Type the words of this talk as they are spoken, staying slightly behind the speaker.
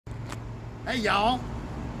Hey y'all,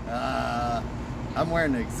 I'm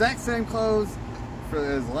wearing the exact same clothes for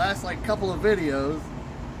the last like couple of videos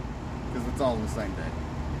because it's all in the same day,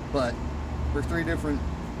 but there's 3 different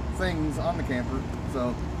things on the camper.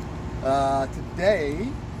 So today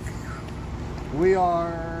we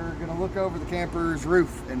are gonna look over the camper's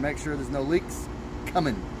roof and make sure there's no leaks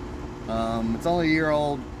coming. It's only a year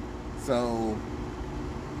old, so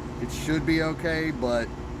it should be okay, but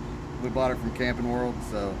we bought it from Camping World,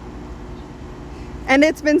 so. And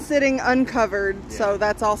it's been sitting uncovered, Yeah. so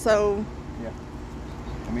that's also... Yeah.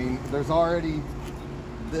 I mean, there's already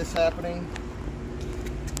this happening,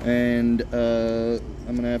 and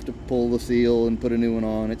I'm gonna have to pull the seal and put a new one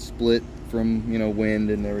on. It's split from, you know,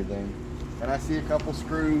 wind and everything. And I see a couple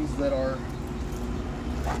screws that are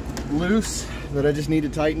loose that I just need to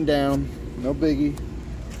tighten down. No biggie.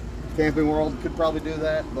 Camping World could probably do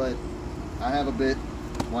that, but I have a bit.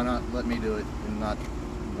 Why not let me do it and not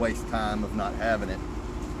waste time of not having it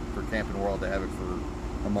for Camping World to have it for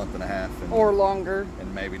a month and a half and, or longer,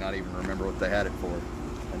 and maybe not even remember what they had it for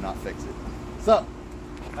and not fix it. So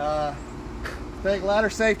take ladder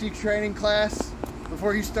safety training class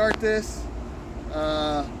before you start this.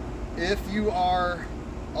 If you are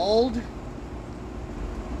old,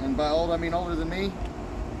 and by old I mean older than me,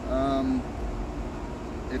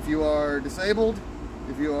 if you are disabled,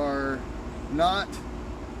 if you are not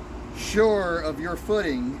sure of your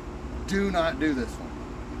footing, do not do this one.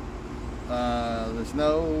 There's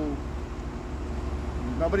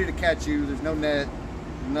nobody to catch you. There's no net,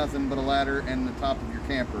 nothing but a ladder and the top of your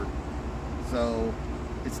camper. So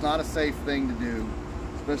it's not a safe thing to do,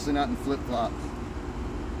 especially not in flip-flops.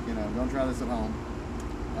 You know, don't try this at home.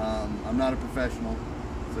 I'm not a professional,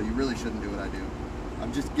 so you really shouldn't do what I do.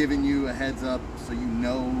 I'm just giving you a heads up so you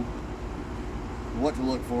know what to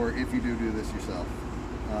look for if you do this yourself.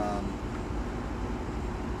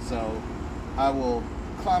 So I will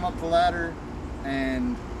climb up the ladder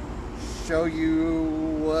and show you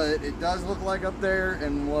what it does look like up there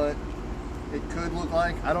and what it could look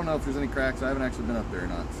like. I don't know if there's any cracks. I haven't actually been up there or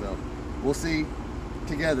not, so we'll see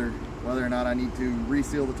together whether or not I need to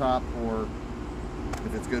reseal the top, or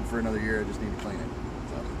if it's good for another year, I just need to clean it.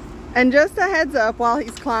 So. And just a heads up while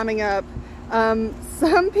he's climbing up,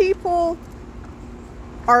 some people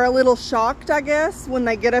are a little shocked, I guess, when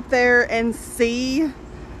they get up there and see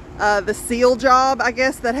the seal job, I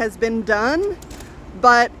guess, that has been done,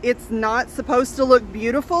 but it's not supposed to look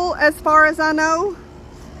beautiful as far as I know,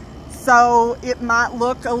 so it might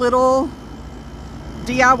look a little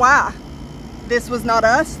DIY. This was not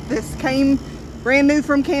us. This came brand new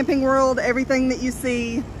from Camping World, everything that you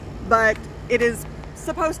see, but it is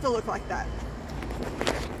supposed to look like that.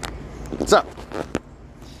 What's up?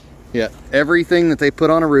 Yeah, everything that they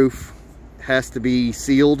put on a roof has to be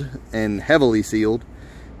sealed and heavily sealed,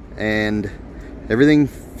 and everything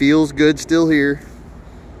feels good still here.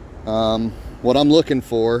 What I'm looking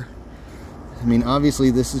for, I mean,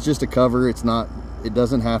 obviously this is just a cover. It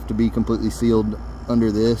doesn't have to be completely sealed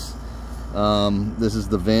under this. This is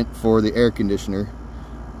the vent for the air conditioner.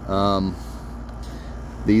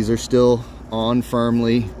 These are still on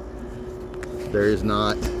firmly. There is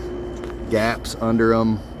not gaps under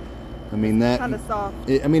them. I mean, that Kind of soft.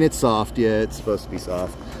 I mean, it's soft. Yeah, it's supposed to be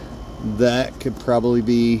soft. That could probably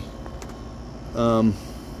be, I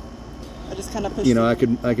just kind of push, you know, I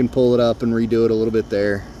can pull it up and redo it a little bit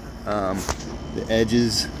there. The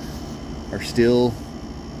edges are still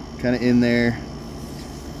kind of in there.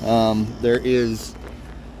 There is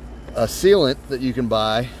a sealant that you can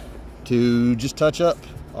buy to just touch up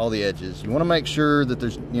all the edges. You want to make sure that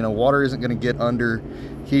there's, you know, water isn't going to get under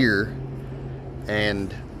here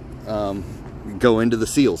and go into the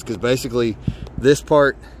seals, because basically this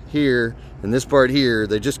part here and this part here,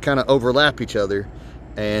 they just kind of overlap each other,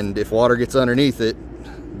 and if water gets underneath it,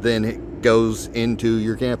 then it goes into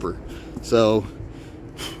your camper. So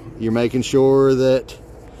you're making sure that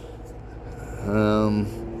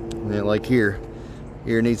yeah, like here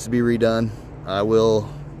needs to be redone. I will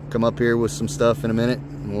come up here with some stuff in a minute,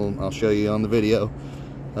 and I'll show you on the video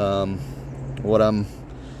what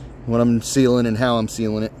I'm sealing and how I'm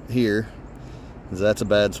sealing it here, because that's a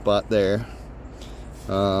bad spot there.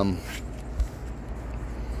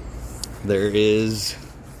 There is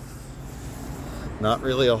not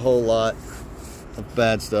really a whole lot of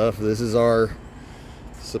bad stuff. This is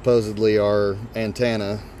supposedly our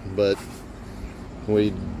antenna, but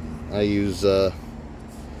I use the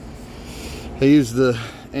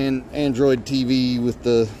Android TV with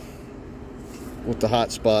the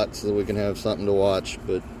hotspot so that we can have something to watch,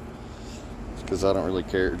 but because I don't really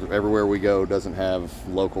care. Everywhere we go doesn't have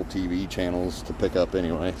local TV channels to pick up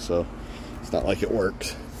anyway, so it's not like it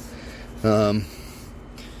works.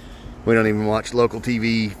 We don't even watch local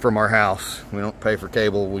TV from our house. We don't pay for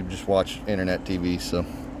cable. We just watch internet TV, so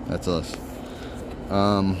that's us.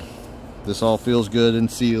 This all feels good and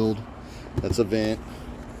sealed. That's a vent.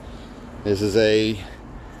 This is a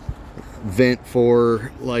vent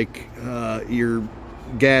for like your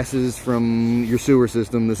gases from your sewer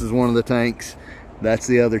system. This is one of the tanks. That's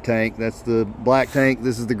the other tank. That's the black tank.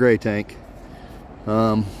 This is the gray tank.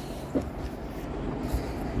 You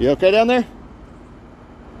okay down there?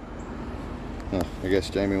 Oh, I guess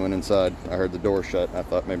Jamie went inside. I heard the door shut. I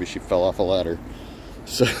thought maybe she fell off a ladder.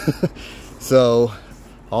 So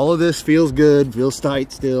all of this feels good, feels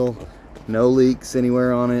tight still. No leaks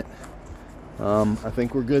anywhere on it. I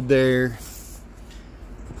think we're good there.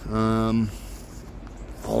 All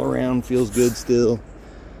around feels good still.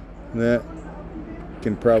 That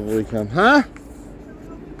can probably come, huh?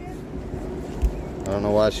 I don't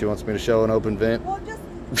know why she wants me to show an open vent. Well, just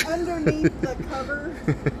underneath the cover,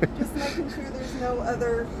 just making sure there's no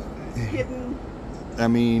other hidden,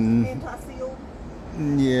 anti-sealed.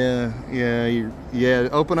 Yeah.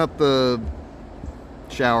 Open up the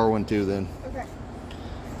shower one too then. Okay.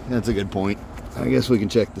 That's a good point. I guess we can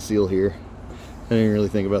check the seal here. I didn't really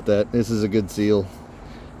think about that. This is a good seal.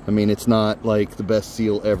 I mean, it's not like the best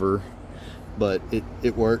seal ever, but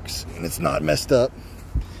it works and it's not messed up.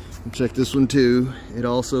 Check this one too. It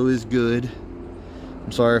also is good.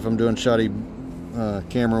 I'm sorry if I'm doing shoddy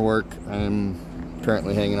camera work. I'm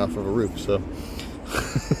currently hanging off of a roof, so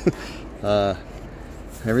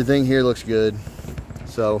everything here looks good.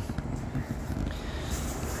 So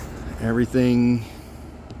everything,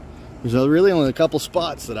 there's really only a couple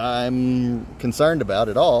spots that I'm concerned about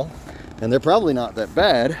at all, and they're probably not that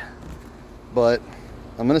bad, but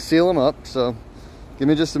I'm gonna seal them up. So give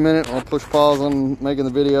me just a minute. I'll push pause on making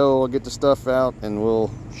the video. I'll get the stuff out and we'll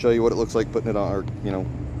show you what it looks like putting it on, or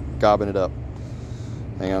gobbing it up.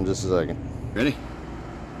 Hang on just a second. Ready?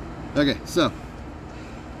 Okay, so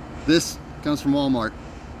this comes from Walmart.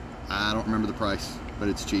 I don't remember the price, but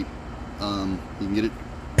it's cheap. You can get it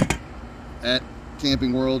at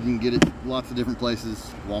Camping World. You can get it lots of different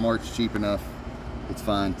places. Walmart's cheap enough. It's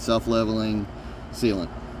fine. Self-leveling sealant.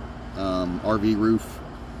 RV roof.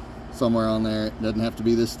 Somewhere on there. It doesn't have to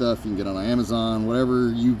be this stuff. You can get it on Amazon, whatever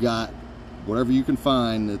you got, whatever you can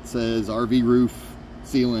find that says RV roof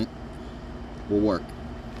sealant will work.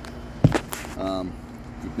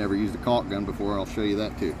 If you've never used a caulk gun before, I'll show you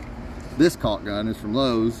that too. This caulk gun is from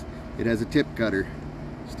Lowe's. It has a tip cutter.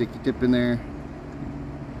 Stick your tip in there.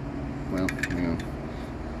 Well,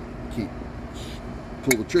 can't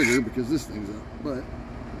pull the trigger because this thing's up, but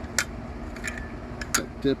cut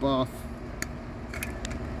the tip off.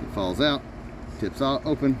 Falls out, tips out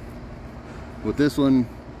open. With this one,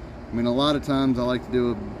 a lot of times I like to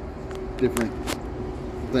do a different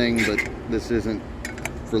thing, but this isn't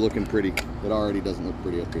for looking pretty. It already doesn't look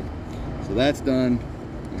pretty up here. So that's done,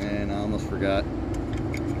 and I almost forgot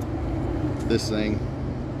this thing.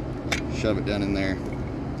 Shove it down in there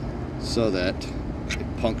so that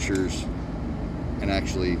it punctures and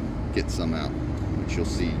actually gets some out, which you'll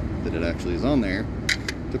see that it actually is on there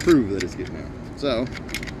to prove that it's getting out. So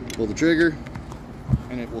pull the trigger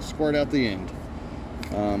and it will squirt out the end.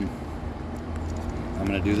 I'm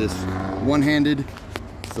gonna do this one-handed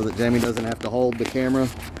so that Jamie doesn't have to hold the camera.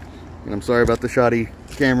 And I'm sorry about the shoddy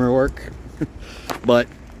camera work, but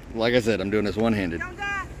like I said, I'm doing this one-handed. Don't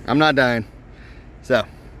die. I'm not dying. So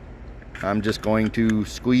I'm just going to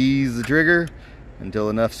squeeze the trigger until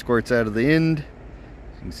enough squirts out of the end.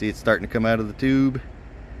 You can see it's starting to come out of the tube,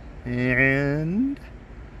 and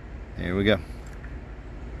there we go.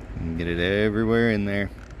 And get it everywhere in there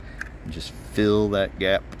and just fill that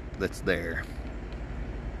gap that's there.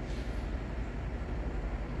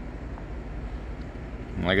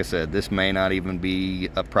 And like I said, this may not even be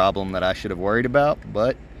a problem that I should have worried about,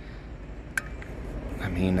 but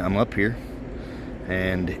I'm up here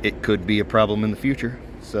and it could be a problem in the future.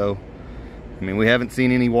 So we haven't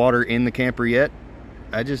seen any water in the camper yet.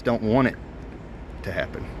 I just don't want it to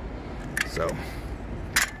happen. So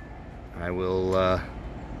I will a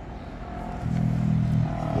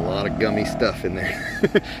lot of gummy stuff in there.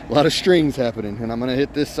 A lot of strings happening, and I'm gonna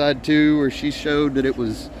hit this side too where she showed that it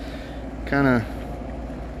was kind of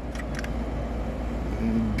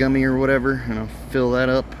gummy or whatever, and I'll fill that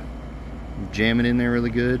up, jam it in there really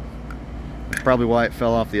good. That's probably why it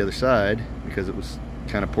fell off the other side, because it was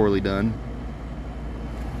kind of poorly done.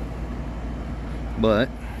 But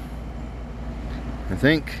I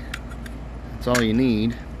think that's all you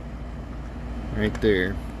need right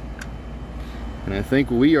there. And I think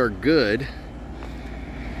we are good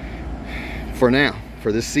for now,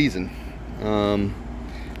 for this season.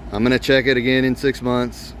 I'm gonna check it again in 6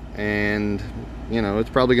 months, and you know, it's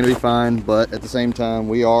probably gonna be fine, but at the same time,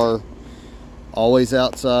 we are always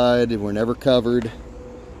outside and we're never covered.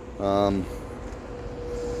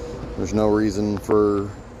 There's no reason for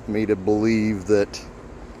me to believe that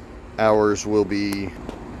ours will be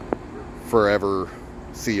forever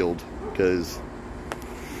sealed, because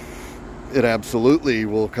it absolutely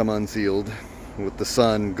will come unsealed with the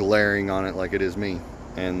sun glaring on it like it is me,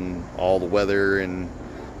 and all the weather and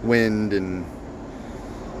wind, and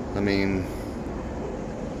I mean,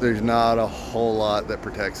 there's not a whole lot that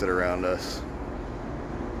protects it around us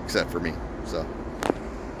except for me. So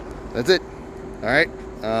that's it. All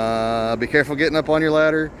right, be careful getting up on your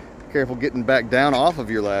ladder, be careful getting back down off of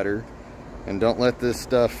your ladder, and don't let this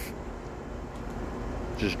stuff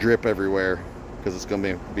just drip everywhere, because it's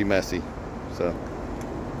gonna be messy. So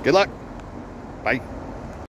good luck. Bye.